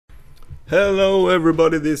Hello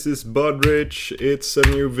everybody, this is Budrich. It's a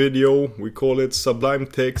new video. We call it Sublime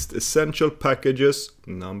Text Essential Packages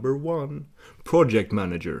number 1 Project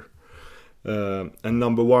Manager. And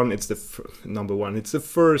number one, it's the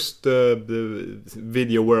first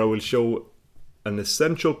video where I will show an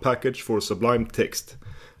essential package for Sublime Text.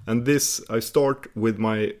 And this I start with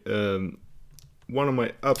my one of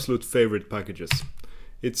my absolute favorite packages.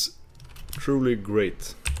 It's truly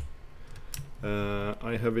great.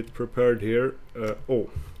 I have it prepared here.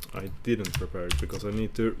 Oh, I didn't prepare it because I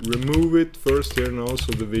need to remove it first here now,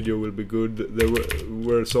 so the video will be good. There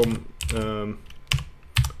were some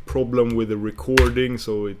problem with the recording,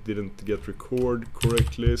 so it didn't get recorded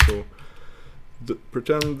correctly. So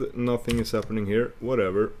pretend nothing is happening here.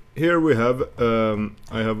 Whatever. Here we have.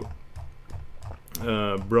 I have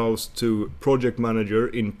browsed to Project Manager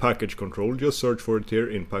in Package Control. Just search for it here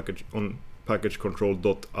in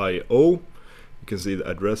packagecontrol.io. You can see the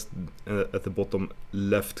address at the bottom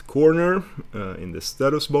left corner in the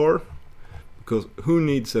status bar, because who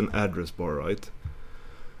needs an address bar, right?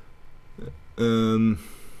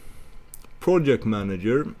 Project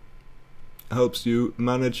Manager helps you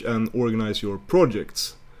manage and organize your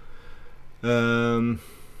projects. It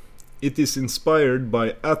is inspired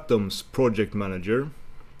by Atom's Project Manager.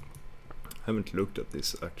 I haven't looked at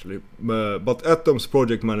this actually, but Atom's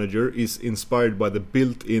Project Manager is inspired by the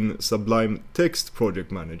built-in Sublime Text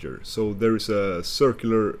Project Manager. So there is a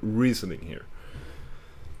circular reasoning here.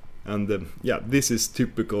 And yeah, this is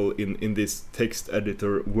typical in this text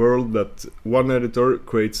editor world, that one editor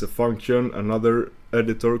creates a function, another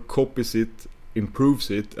editor copies it, improves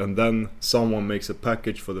it, and then someone makes a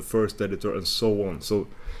package for the first editor, and so on. So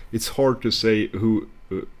it's hard to say who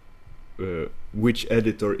which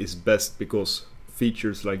editor is best, because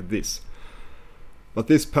features like this. But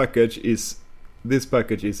this package is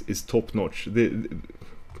top notch.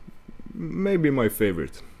 Maybe my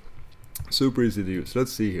favorite. Super easy to use.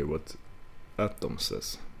 Let's see here what Atom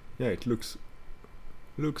says. Yeah, it looks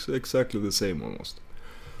exactly the same almost.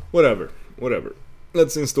 Whatever.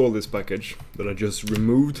 Let's install this package that I just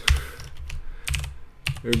removed.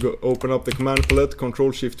 Here we go. Open up the command palette,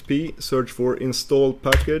 Ctrl-Shift-P, search for install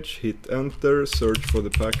package, hit enter, search for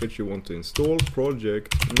the package you want to install,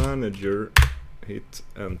 Project Manager, hit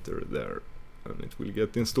enter there, and it will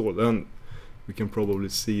get installed. And we can probably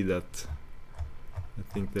see that, I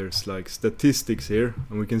think there's like statistics here,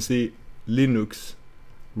 and we can see Linux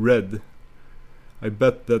red. I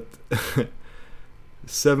bet that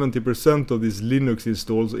 70% of these Linux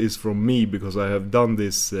installs is from me, because I have done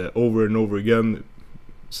this over and over again.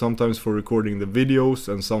 Sometimes for recording the videos,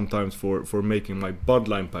 and sometimes for making my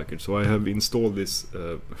Budline package. So I have installed this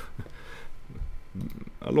a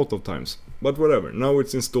lot of times. But whatever, now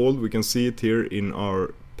it's installed. We can see it here in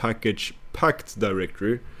our package packed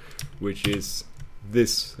directory, which is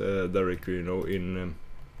this directory, you know, in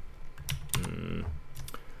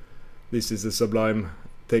this is the Sublime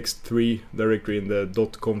Text 3 directory in the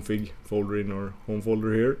 .config folder in our home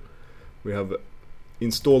folder here. We have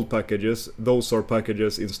installed packages. Those are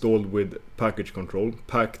packages installed with package control,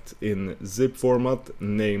 packed in zip format,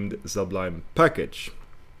 named Sublime package.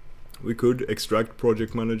 We could extract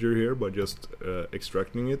Project Manager here by just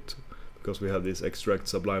extracting it, because we have this extract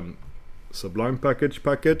Sublime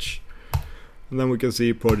package. And then we can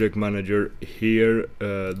see Project Manager here.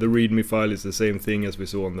 The README file is the same thing as we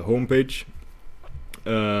saw on the home page.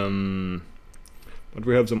 But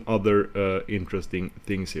we have some other interesting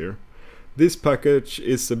things here. This package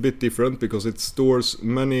is a bit different because it stores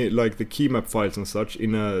many, like the keymap files and such,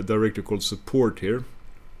 in a directory called support here.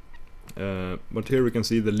 But here we can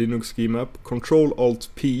see the Linux keymap.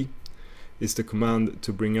 Ctrl-Alt-P is the command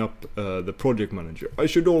to bring up the Project Manager. I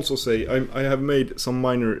should also say I have made some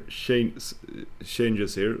minor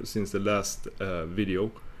changes here since the last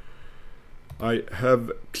video. I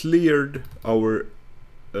have cleared our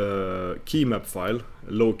keymap file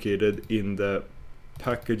located in the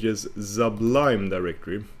packages Sublime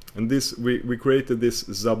directory, and this we created this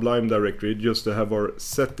Sublime directory just to have our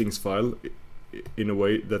settings file in a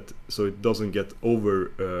way that so it doesn't get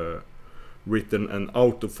over written and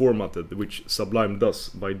auto formatted, which Sublime does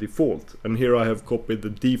by default. And here I have copied the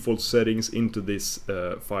default settings into this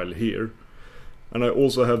file here, and I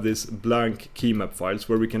also have this blank keymap files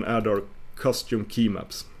where we can add our custom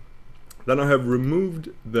keymaps. Then I have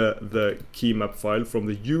removed the keymap file from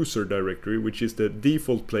the user directory, which is the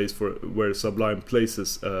default place for where Sublime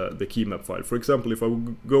places the keymap file. For example, if I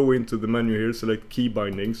go into the menu here, select key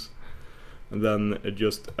bindings, and then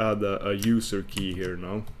just add a user key here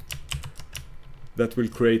now, that will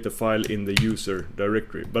create a file in the user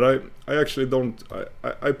directory. But I actually don't,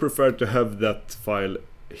 I prefer to have that file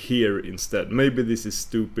here instead. Maybe this is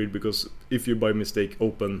stupid, because if you by mistake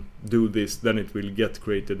do this, then it will get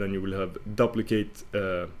created and you will have duplicate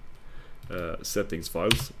settings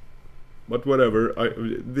files. But whatever,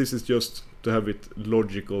 this is just to have it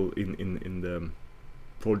logical in the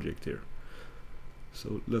project here.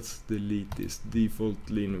 So let's delete this default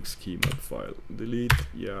Linux keymap file. Delete,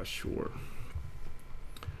 yeah, sure.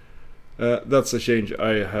 That's a change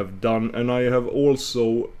I have done, and I have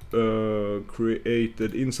also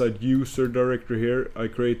created inside user directory here. I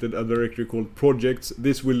created a directory called projects.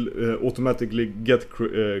 This will automatically get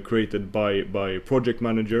created by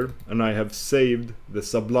ProjectManager, and I have saved the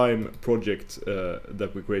Sublime project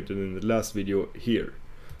that we created in the last video here.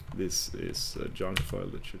 This is a junk file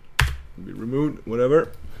that should be removed,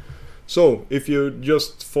 whatever. So if you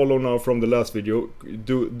just follow now from the last video,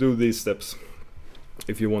 do these steps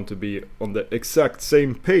if you want to be on the exact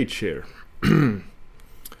same page here.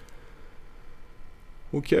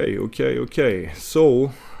 Okay.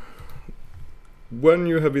 So when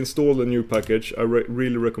you have installed a new package, I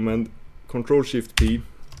really recommend Ctrl+Shift+P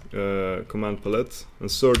command palette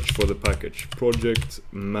and search for the package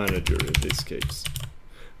ProjectManager in this case,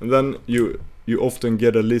 and then you often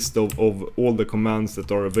get a list of all the commands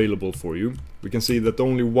that are available for you. We can see that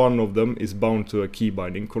only one of them is bound to a key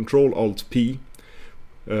binding, Ctrl+Alt+P.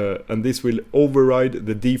 And this will override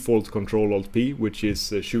the default Ctrl+Alt+P, which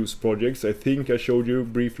is choose projects. I think I showed you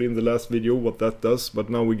briefly in the last video what that does, but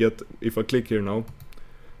now we get, if I click here now,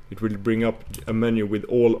 it will bring up a menu with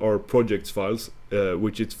all our projects files,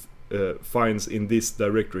 which it finds in this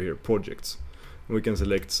directory here, projects. And we can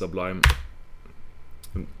select Sublime,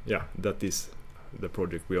 and yeah, that is the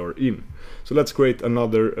project we are in. So let's create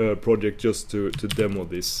another project just to demo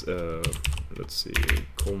this. Let's see,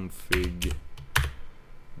 config,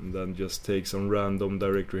 and then just take some random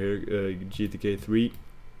directory here, GTK3.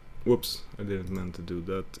 Whoops, I didn't mean to do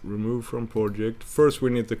that. Remove from project. First we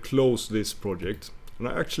need to close this project, and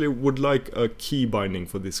I actually would like a key binding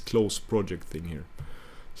for this close project thing here.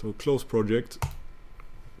 So close project,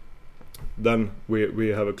 then we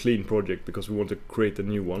have a clean project because we want to create a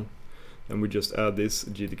new one, and we just add this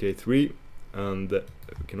GTK3, and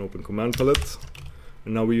we can open command palette,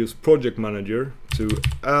 and now we use ProjectManager to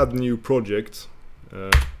add new project.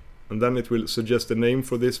 And then it will suggest a name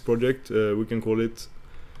for this project. We can call it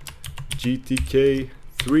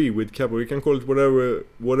GTK3 with capital. We can call it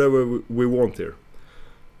whatever we want here.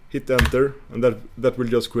 Hit enter, and that will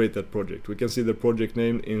just create that project. We can see the project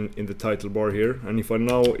name in the title bar here. And if I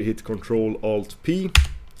now hit Ctrl+Alt+P,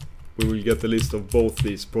 we will get a list of both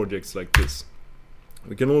these projects like this.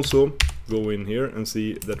 We can also go in here and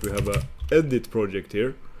see that we have a edit project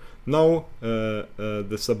here. Now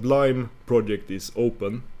the Sublime project is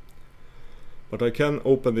open, but I can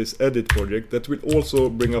open this edit project. That will also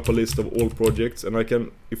bring up a list of all projects, and I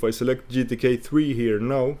can, if I select GTK3 here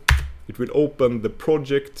now, it will open the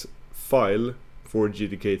project file for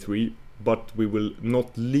GTK3, but we will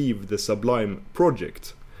not leave the Sublime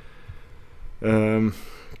project. And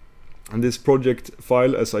this project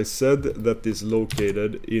file, as I said, that is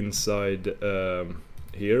located inside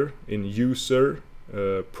here in user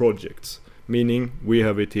projects, meaning we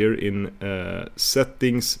have it here in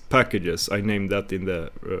settings packages. I named that in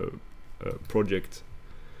the project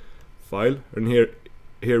file, and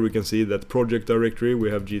here we can see that project directory, we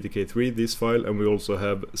have GTK3, this file, and we also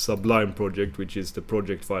have Sublime project, which is the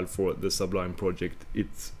project file for the Sublime project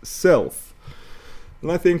itself.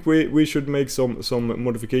 And I think we should make some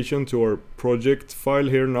modification to our project file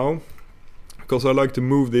here now, because I like to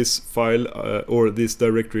move this file or this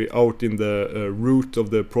directory out in the root of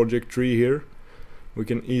the project tree here. We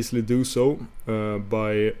can easily do so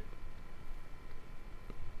by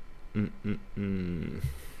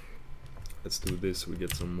let's do this. We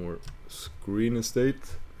get some more screen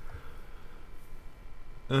estate.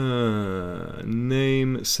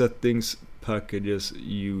 Name, settings, packages,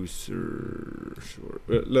 user. Sure.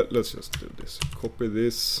 Let's just do this. Copy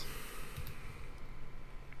this.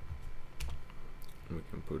 We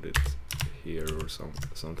can put it here or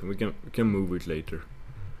something. We can move it later.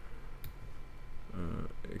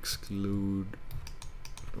 Exclude.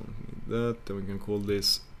 Don't need that. Then we can call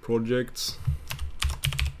this projects,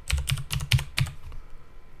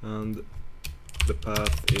 and the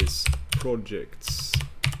path is projects.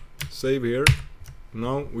 Save here.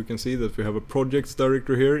 Now we can see that we have a projects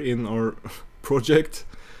directory here in our project,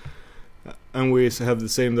 and we have the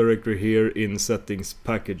same directory here in settings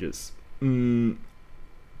packages.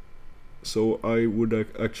 So I would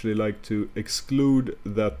actually like to exclude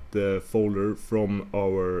that folder from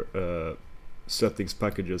our settings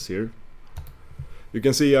packages here. You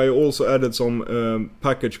can see I also added some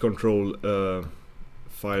package control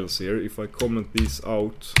files here. If I comment these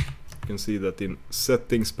out, you can see that in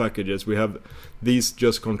settings packages we have these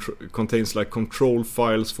just contains like control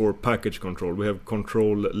files for package control. We have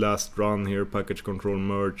control last run here, package control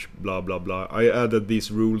merge, blah blah blah. I added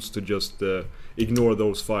these rules to just ignore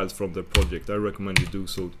those files from the project. I recommend you do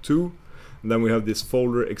so too. And then we have this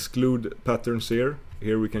folder exclude patterns here.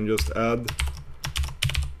 Here we can just add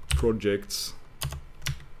projects,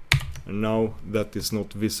 and now that is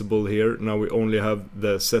not visible here. Now we only have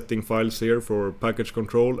the setting files here for package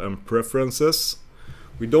control and preferences.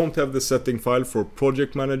 We don't have the setting file for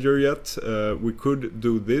project manager yet. We could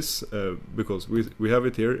do this because we have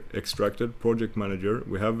it here extracted, project manager.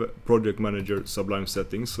 We have project manager Sublime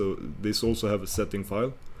settings, so this also have a setting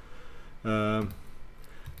file.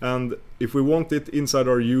 And if we want it inside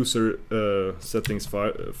our user settings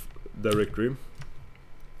file directory,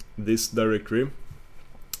 this directory,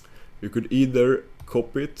 you could either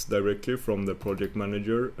copy it directly from the project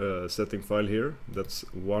manager setting file here. That's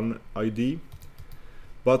one ID.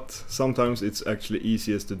 But sometimes it's actually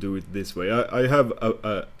easiest to do it this way. I have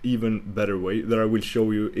a even better way that I will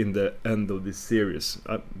show you in the end of this series.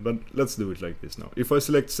 But let's do it like this now. If I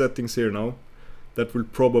select settings here now, that will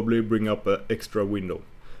probably bring up an extra window.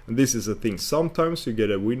 And this is the thing. Sometimes you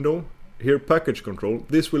get a window. Here, package control,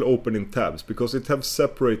 this will open in tabs because it has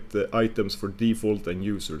separate the items for default and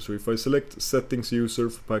user. So if I select settings user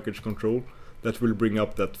for package control, that will bring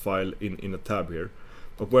up that file in a tab here.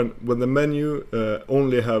 But when the menu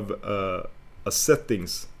only have a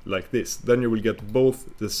settings like this, then you will get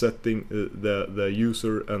both the setting, the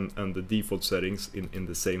user and the default settings in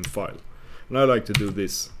the same file. And I like to do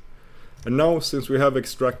this. And now, since we have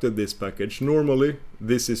extracted this package, normally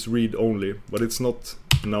this is read only, but it's not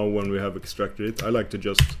now when we have extracted it. I like to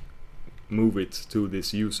just move it to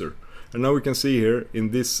this user. And now we can see here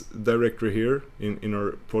in this directory here in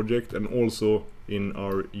our project, and also in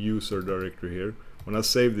our user directory here, when I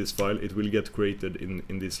save this file, it will get created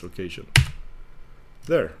in this location.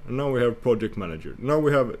 There, and now we have project manager. Now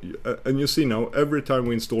we have, and you see now, every time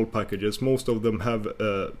we install packages, most of them have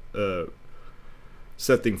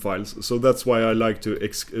setting files. So that's why I like to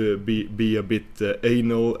be a bit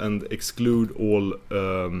anal and exclude all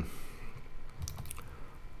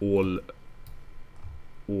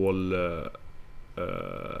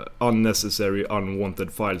unnecessary,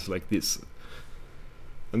 unwanted files like this.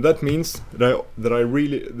 And that means that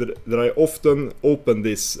I often open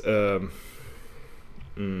this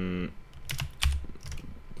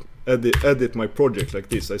edit my project like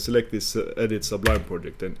this. I select this edit Sublime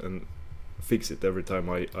project and fix it every time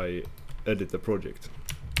I edit the project.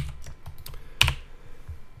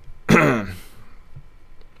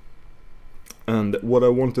 And what I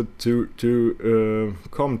wanted to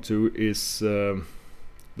come to is that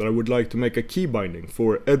I would like to make a key binding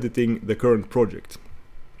for editing the current project.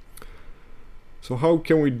 So how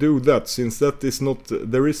can we do that, since that is not,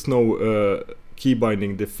 there is no key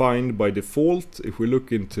binding defined by default? If we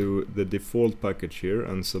look into the default package here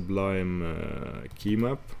and Sublime key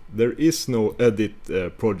map, there is no edit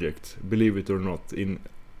project, believe it or not, in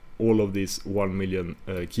all of these 1 million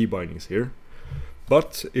key bindings here.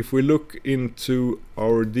 But if we look into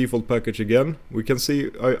our default package again, we can see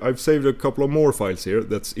I've saved a couple of more files here.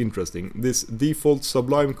 That's interesting. This default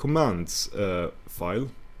Sublime commands file.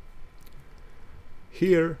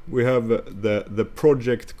 Here we have the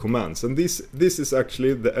project commands, and this is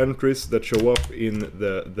actually the entries that show up in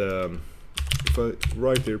the if I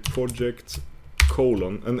write here project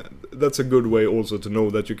colon, and that's a good way also to know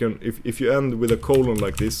that you can, if you end with a colon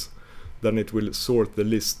like this, then it will sort the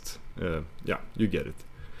list. Yeah, you get it.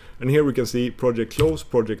 And here we can see project close,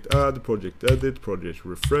 project add, project edit, project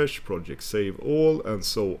refresh, project save all, and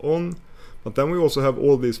so on. But then we also have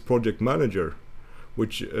all this project manager,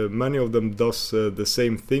 which many of them does the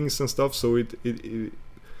same things and stuff. So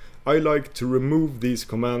I like to remove these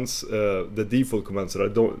commands, the default commands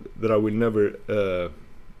that I will never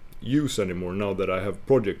use anymore now that I have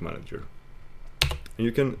project manager. And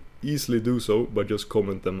you can easily do so by just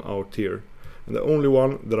comment them out here. And the only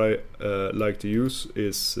one that I like to use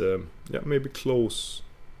is yeah, maybe close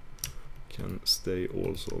can stay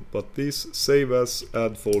also, but these save as,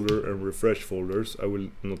 add folder and refresh folders I will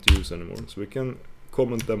not use anymore. So we can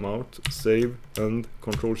comment them out, save, and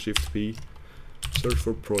Ctrl+Shift+P, search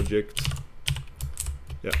for project.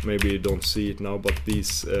 Yeah, maybe you don't see it now, but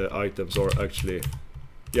these items are actually,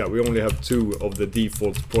 yeah, we only have 2 of the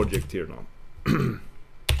default project here now.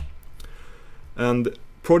 And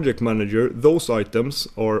project manager, those items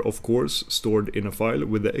are of course stored in a file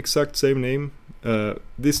with the exact same name.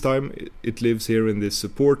 This time it lives here in this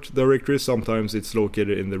support directory. Sometimes it's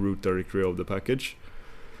located in the root directory of the package.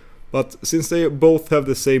 But since they both have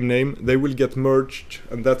the same name, they will get merged,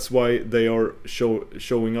 and that's why they are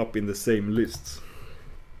showing up in the same lists.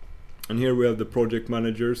 And here we have the project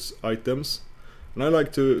managers items, and I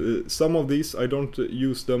like to some of these I don't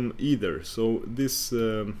use them either. So this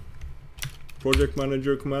project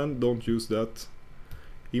manager command, don't use that.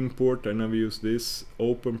 Import, I never use this.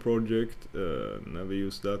 Open project, never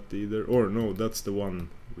use that either. Or no, that's the one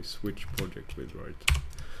we switch project with, right?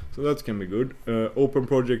 So that can be good. Open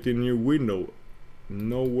project in new window,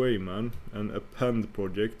 no way, man. And append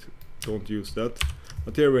project, don't use that.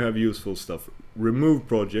 But here we have useful stuff. Remove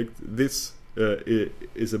project, this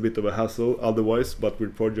is a bit of a hassle otherwise, but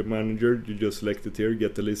with project manager you just select it here,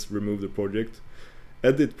 get the list, remove the project.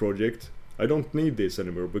 Edit project, I don't need this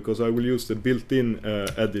anymore because I will use the built-in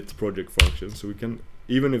edit project function, so we can,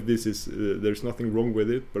 even if this is there's nothing wrong with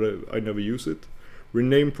it, but I never use it.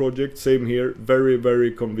 Rename project, same here,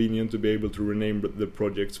 very convenient to be able to rename the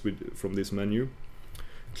projects from this menu.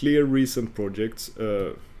 Clear recent projects,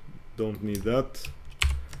 don't need that.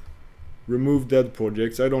 Remove dead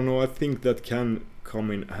projects, I don't know, I think that can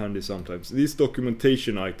come in handy sometimes. These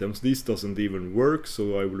documentation items, these doesn't even work,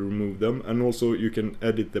 so I will remove them. And also you can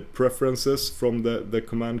edit the preferences from the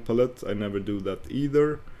command palette, I never do that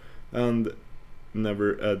either. And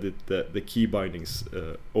never edit the key bindings,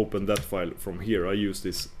 open that file from here. I use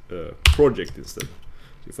this project instead.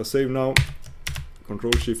 So if I save now,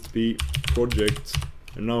 Ctrl+Shift+P, project,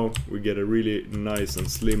 and now we get a really nice and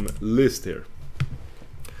slim list here.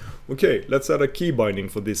 Okay, let's add a key binding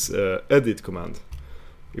for this edit command.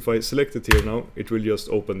 If I select it here now, it will just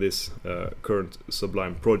open this current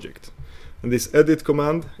Sublime project. And this edit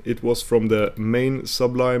command, it was from the main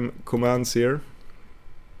Sublime commands here.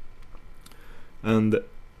 And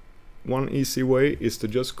one easy way is to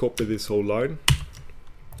just copy this whole line,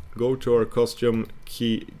 go to our custom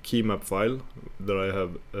key map file that I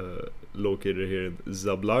have located here in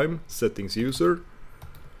Sublime, settings user,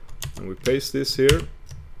 and we paste this here.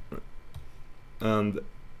 And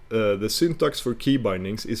the syntax for key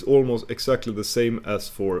bindings is almost exactly the same as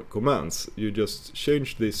for commands. You just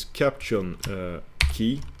change this caption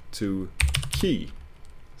key to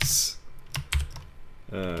keys,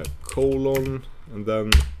 colon, and then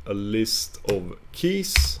a list of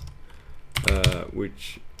keys,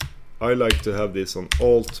 which I like to have this on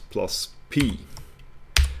Alt+P.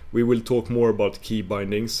 We will talk more about key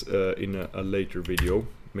bindings in a later video,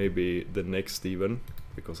 maybe the next even,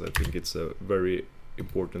 because I think it's a very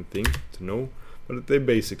important thing to know. But they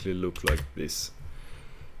basically look like this.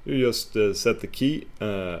 You just set the key,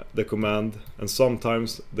 the command, and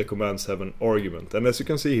sometimes the commands have an argument. And as you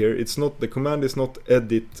can see here, it's not, the command is not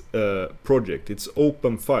edit project, it's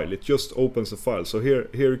open file. It just opens a file. So here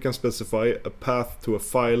you can specify a path to a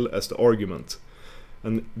file as the argument.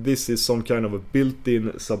 And this is some kind of a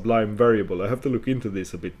built-in Sublime variable. I have to look into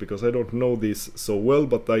this a bit because I don't know this so well,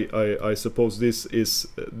 but I suppose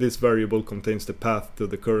this variable contains the path to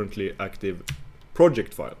the currently active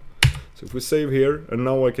project file. So if we save here, and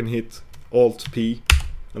now I can hit Alt+P,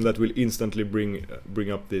 and that will instantly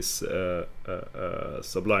bring up this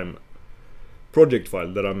Sublime project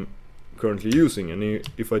file that I'm currently using. And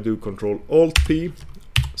if I do Ctrl+Alt+P,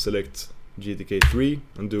 select GTK3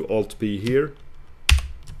 and do Alt+P here,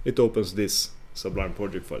 it opens this Sublime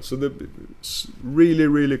project file. So it's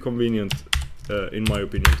really convenient, in my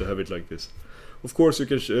opinion, to have it like this. Of course you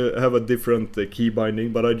can have a different key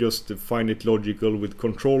binding, but I just find it logical with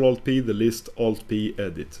Ctrl+Alt+P, the list, Alt+P,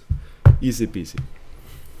 edit. Easy peasy.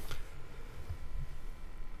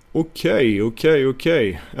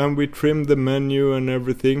 Okay. And we trim the menu and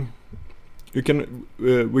everything. We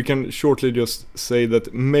can shortly just say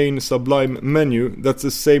that main Sublime menu, that's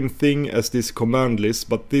the same thing as this command list,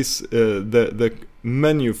 but this the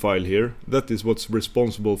menu file here, that is what's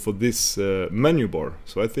responsible for this menu bar.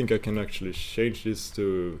 So I think I can actually change this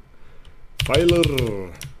to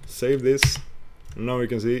filer, save this, and now you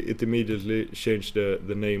can see it immediately changed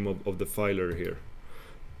the name of the filer here.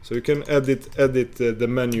 So you can edit the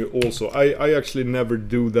menu also. I actually never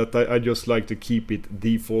do that. I just like to keep it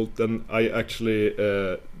default, and I actually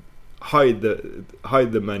hide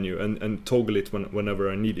the menu and toggle it whenever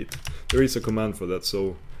I need it. There is a command for that.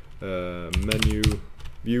 So menu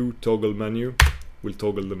view toggle menu will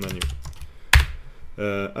toggle the menu.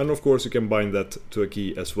 And of course you can bind that to a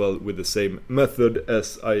key as well with the same method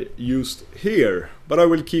as I used here. But I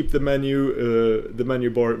will keep the menu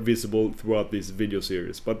bar visible throughout this video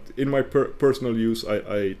series. But in my personal use,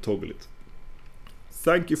 I toggle it.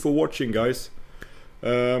 Thank you for watching, guys.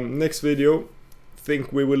 Next video,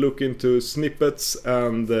 think we will look into snippets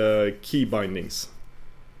and key bindings.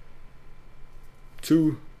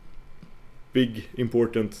 Two big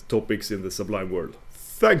important topics in the Sublime world.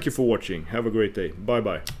 Thank you for watching. Have a great day. Bye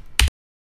bye.